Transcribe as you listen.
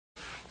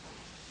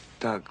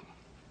Doug.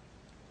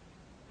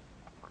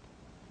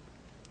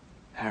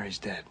 Harry's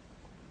dead.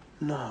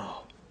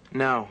 No.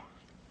 No.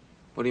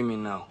 What do you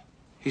mean, no?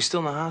 He's still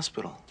in the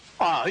hospital.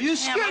 Oh, you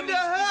scared the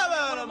hell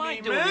out of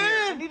me,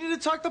 man! I needed to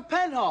talk to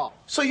Penhall.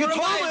 So you told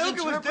me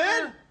Uncle was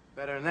dead?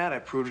 Better than that, I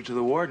proved it to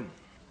the warden.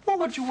 What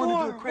would you want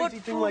to do a crazy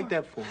thing like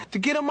that for? To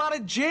get him out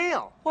of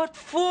jail. What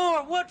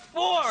for? What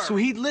for? So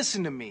he'd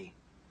listen to me.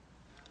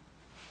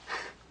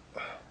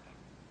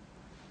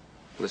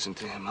 Listen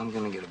to him. I'm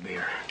gonna get a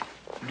beer.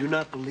 I do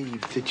not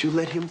believe that you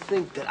let him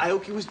think that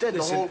Aoki was dead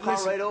the whole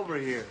car right over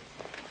here.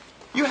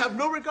 You have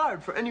no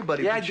regard for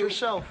anybody but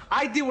yourself.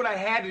 I did what I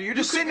had to do. You're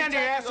just sitting on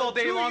your ass all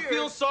day long,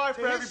 feeling sorry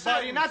for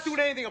everybody, and not doing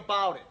anything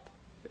about it.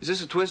 Is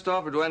this a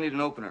twist-off, or do I need an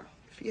opener?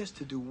 If he has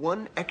to do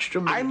one extra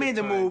minute I made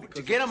the of time move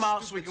to get him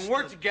out so we can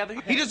work together.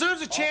 He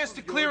deserves a chance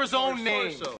to clear his own name.